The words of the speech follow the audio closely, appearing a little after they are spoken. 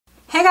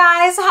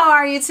guys, how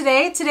are you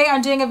today? Today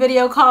I'm doing a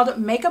video called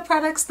Makeup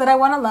Products That I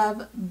Want to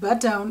Love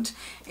But Don't.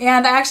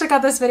 And I actually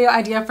got this video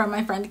idea from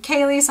my friend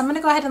Kaylee, so I'm going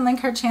to go ahead and link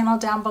her channel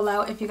down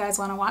below if you guys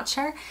want to watch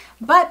her.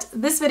 But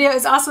this video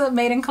is also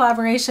made in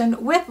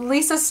collaboration with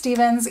Lisa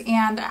Stevens,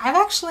 and I've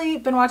actually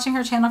been watching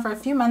her channel for a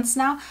few months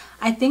now.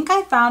 I think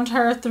I found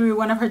her through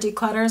one of her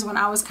declutters when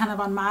I was kind of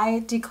on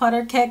my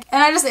declutter kick,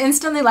 and I just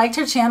instantly liked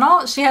her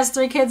channel. She has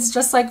 3 kids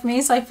just like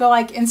me, so I felt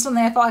like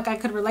I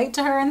could relate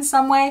to her in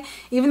some way,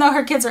 even though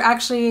her kids are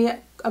actually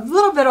a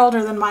little bit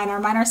older than mine are.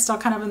 Mine are still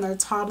kind of in their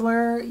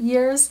toddler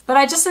years. But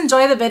I just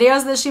enjoy the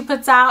videos that she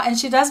puts out, and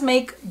she does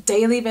make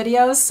daily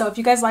videos. So if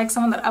you guys like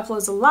someone that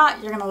uploads a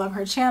lot, you're gonna love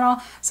her channel.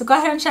 So go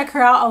ahead and check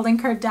her out. I'll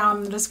link her down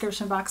in the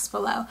description box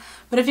below.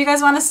 But if you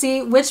guys want to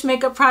see which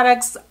makeup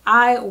products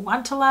I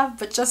want to love,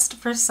 but just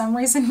for some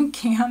reason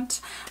can't,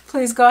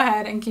 please go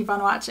ahead and keep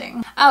on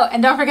watching. Oh,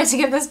 and don't forget to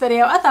give this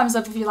video a thumbs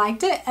up if you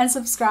liked it, and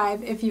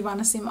subscribe if you want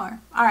to see more.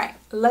 All right,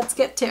 let's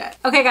get to it.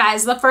 Okay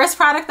guys, the first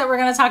product that we're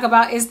going to talk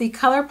about is the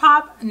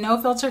ColourPop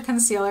No Filter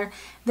Concealer.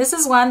 This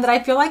is one that I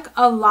feel like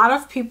a lot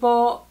of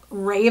people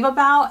rave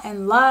about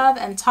and love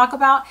and talk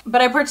about,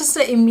 but I purchased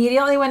it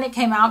immediately when it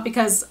came out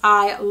because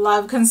I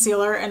love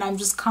concealer and I'm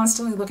just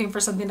constantly looking for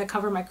something to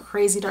cover my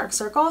crazy dark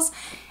circles,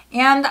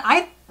 and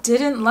I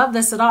didn't love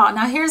this at all.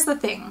 Now here's the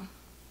thing.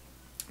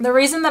 The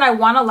reason that I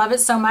want to love it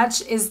so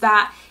much is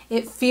that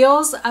it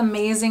feels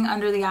amazing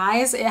under the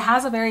eyes. It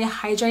has a very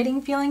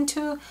hydrating feeling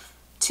to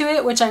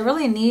it, which I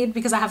really need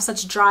because I have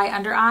such dry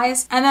under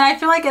eyes. And then I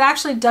feel like it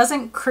actually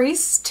doesn't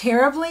crease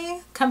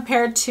terribly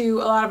compared to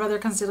a lot of other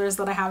concealers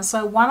that I have. So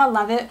I want to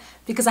love it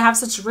because I have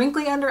such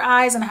wrinkly under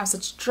eyes and I have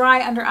such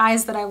dry under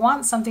eyes that I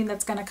want something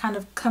that's going to kind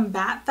of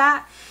combat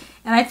that.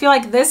 And I feel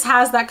like this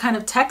has that kind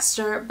of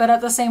texture, but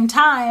at the same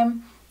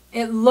time,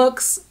 it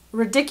looks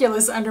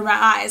ridiculous under my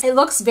eyes. It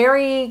looks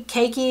very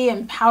cakey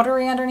and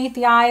powdery underneath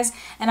the eyes,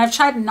 and I've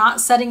tried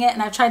not setting it,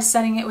 and I've tried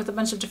setting it with a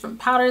bunch of different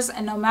powders,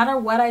 and no matter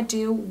what I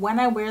do when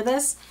I wear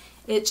this,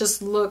 it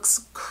just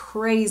looks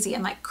crazy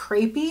and like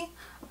crepey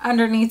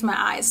underneath my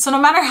eyes. So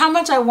no matter how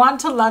much I want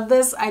to love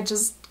this,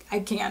 I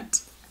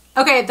can't.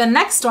 Okay, the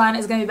next one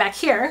is gonna be back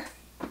here.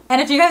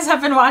 And if you guys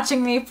have been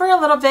watching me for a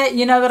little bit,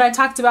 you know that I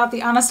talked about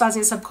the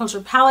Anastasia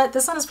Subculture palette.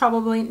 This one is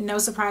probably no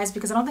surprise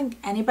because I don't think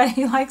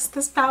anybody likes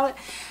this palette.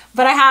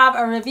 But I have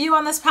a review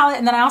on this palette,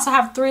 and then I also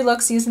have 3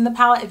 looks using the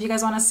palette if you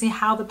guys want to see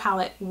how the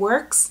palette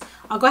works.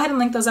 I'll go ahead and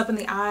link those up in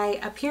the eye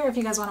up here if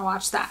you guys want to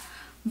watch that.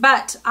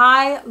 But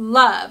I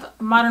love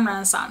Modern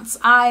Renaissance.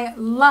 I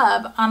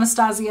love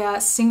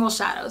Anastasia Single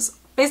Shadows.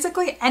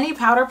 Basically any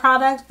powder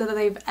product that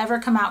they've ever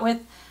come out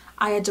with,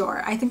 I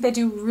adore. I think they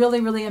do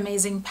really, really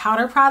amazing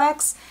powder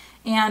products,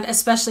 and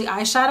especially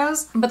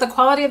eyeshadows, but the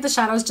quality of the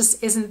shadows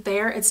just isn't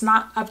there. It's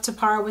not up to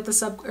par with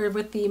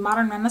the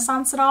Modern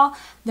Renaissance at all.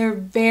 They're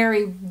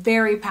very,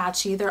 very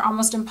patchy. They're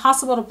almost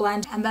impossible to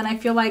blend, and then I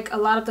feel like a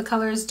lot of the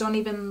colors don't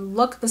even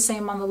look the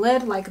same on the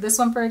lid. Like this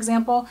one, for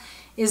example,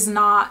 is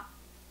not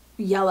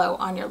yellow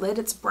on your lid,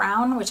 it's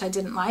brown, which I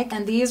didn't like.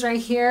 And these right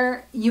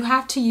here, you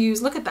have to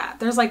use, look at that,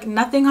 there's like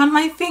nothing on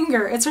my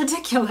finger. It's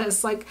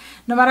ridiculous. Like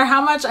no matter how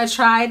much I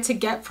try to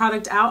get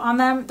product out on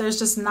them, there's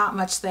just not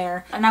much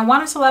there. And I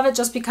wanted to love it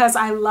just because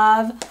I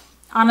love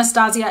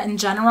Anastasia in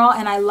general,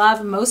 and I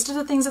love most of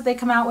the things that they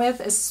come out with,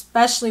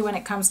 especially when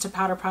it comes to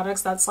powder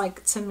products. That's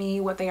like, to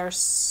me, what they are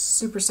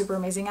super, super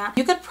amazing at.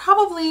 You could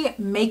probably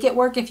make it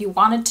work if you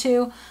wanted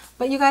to,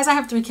 but you guys, I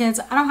have 3 kids.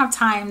 I don't have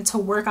time to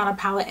work on a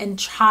palette and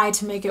try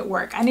to make it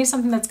work. I need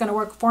something that's gonna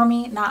work for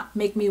me, not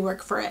make me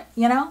work for it,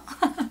 you know?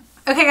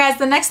 Okay guys,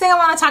 the next thing I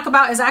want to talk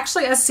about is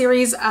actually a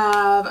series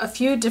of a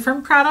few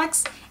different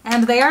products,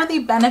 and they are the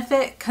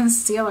Benefit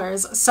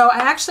concealers. So I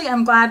actually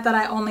am glad that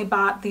I only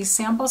bought the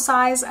sample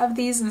size of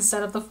these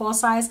instead of the full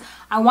size.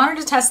 I wanted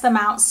to test them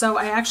out, so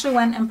I actually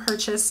went and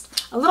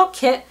purchased a little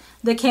kit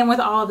that came with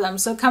all of them.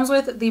 So it comes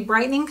with the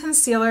brightening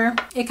concealer,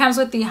 it comes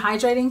with the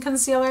hydrating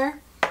concealer,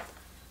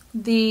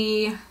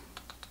 the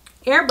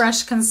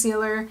airbrush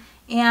concealer,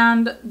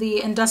 and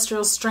the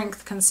industrial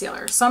strength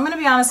concealer. So I'm going to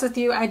be honest with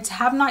you, I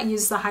have not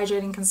used the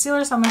hydrating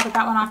concealer, so I'm going to put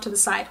that one off to the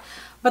side.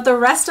 But the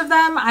rest of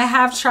them I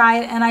have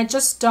tried, and I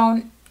just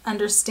don't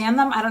understand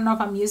them. I don't know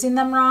if I'm using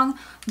them wrong,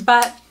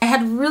 but I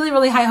had really,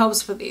 really high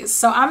hopes for these.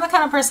 So I'm the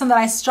kind of person that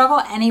I struggle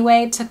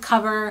anyway to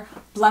cover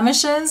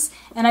blemishes,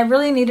 and I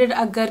really needed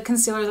a good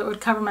concealer that would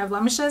cover my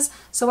blemishes.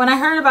 So when I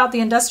heard about the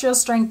industrial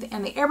strength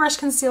and the airbrush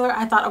concealer,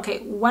 I thought, okay,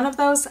 one of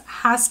those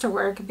has to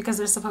work because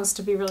they're supposed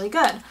to be really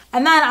good.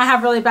 And then I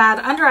have really bad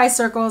under eye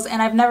circles,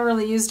 and I've never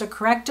really used a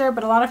corrector,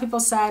 but a lot of people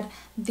said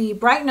the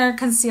brightening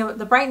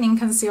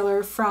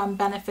concealer from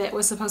Benefit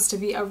was supposed to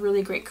be a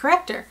really great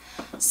corrector.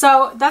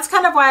 So that's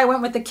kind of why I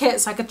went with the kit,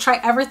 so I could try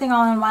everything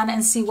all in one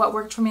and see what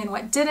worked for me and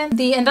what didn't.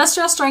 The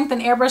industrial strength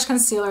and airbrush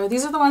concealer,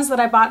 these are the ones that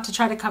I bought to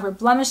try to cover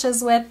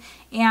blemishes with,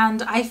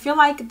 and I feel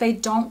like they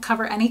don't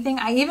cover anything.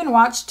 I even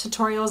watched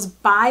tutorials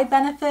by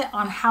Benefit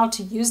on how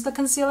to use the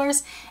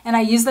concealers, and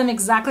I use them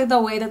exactly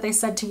the way that they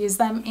said to use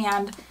them,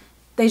 and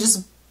they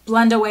just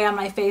blend away on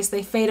my face.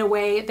 They fade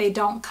away. They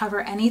don't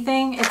cover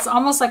anything. It's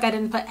almost like I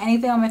didn't put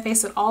anything on my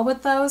face at all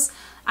with those.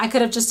 I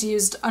could have just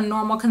used a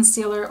normal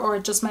concealer or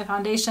just my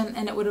foundation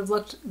and it would have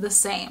looked the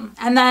same.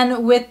 And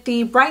then with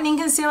the brightening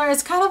concealer,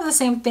 it's kind of the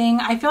same thing.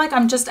 I feel like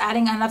I'm just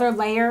adding another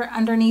layer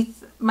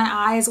underneath my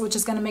eyes, which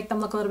is going to make them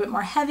look a little bit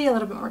more heavy, a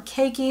little bit more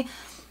cakey,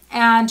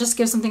 and just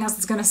give something else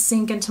that's going to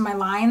sink into my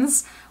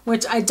lines,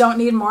 which I don't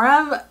need more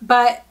of.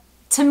 But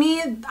to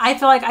me, I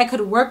feel like I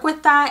could work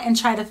with that and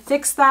try to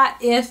fix that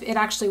if it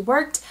actually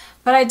worked,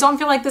 but I don't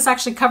feel like this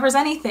actually covers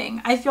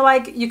anything. I feel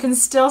like you can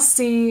still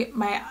see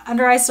my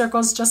under eye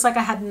circles just like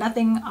I had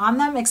nothing on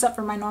them except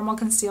for my normal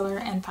concealer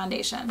and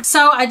foundation.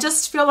 So I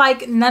just feel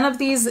like none of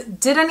these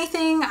did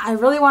anything. I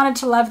really wanted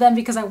to love them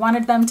because I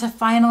wanted them to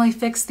finally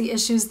fix the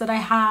issues that I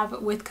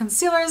have with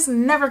concealers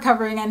never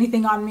covering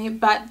anything on me,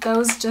 but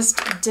those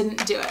just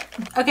didn't do it.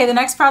 Okay, the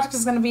next product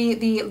is going to be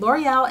the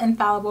L'Oreal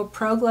Infallible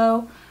Pro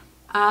Glow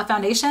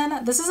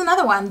foundation. This is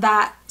another one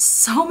that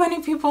so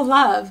many people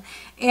love,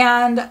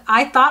 and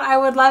I thought I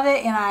would love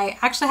it, and I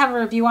actually have a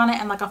review on it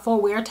and like a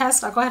full wear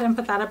test. I'll go ahead and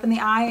put that up in the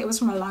eye. It was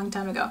from a long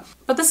time ago,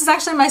 but this is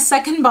actually my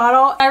second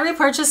bottle. I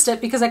repurchased it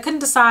because I couldn't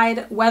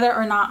decide whether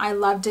or not I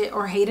loved it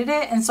or hated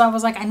it, and so I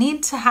was like, I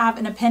need to have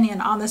an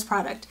opinion on this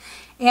product.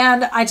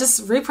 And I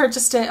just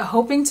repurchased it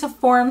hoping to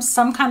form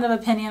some kind of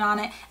opinion on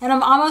it, and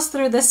I'm almost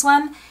through this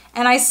one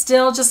and I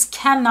still just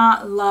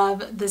cannot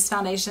love this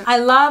foundation. I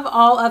love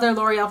all other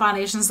L'Oreal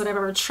foundations that I've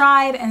ever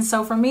tried, and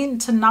so for me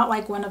to not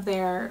like one of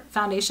their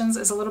foundations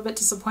is a little bit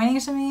disappointing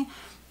to me.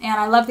 And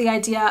I love the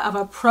idea of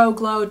a Pro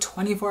Glow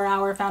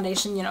 24-hour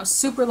foundation, you know,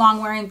 super long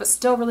wearing but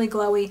still really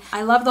glowy.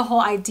 I love the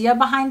whole idea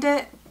behind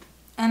it,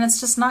 and it's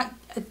just not,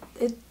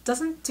 it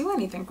doesn't do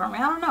anything for me.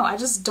 I don't know, I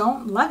just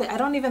don't love it. I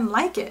don't even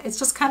like it. It's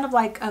just kind of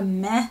like a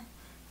meh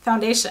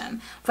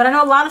foundation. But I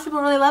know a lot of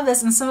people really love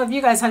this, and some of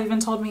you guys have even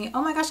told me,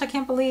 oh my gosh, I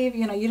can't believe,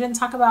 you know, you didn't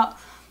talk about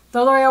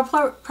the L'Oreal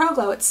Pro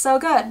Glow. It's so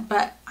good.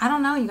 But I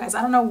don't know, you guys.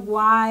 I don't know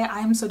why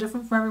I'm so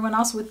different from everyone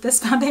else with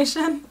this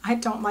foundation. I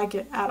don't like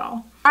it at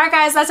all. Alright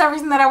guys, that's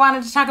everything that I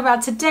wanted to talk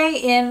about today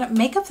in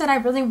makeup that I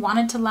really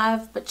wanted to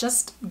love but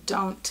just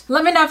don't.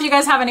 Let me know if you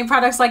guys have any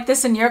products like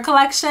this in your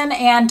collection,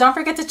 and don't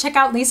forget to check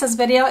out Lisa's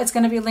video. It's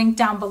going to be linked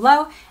down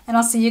below, and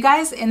I'll see you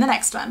guys in the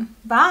next one.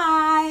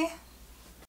 Bye!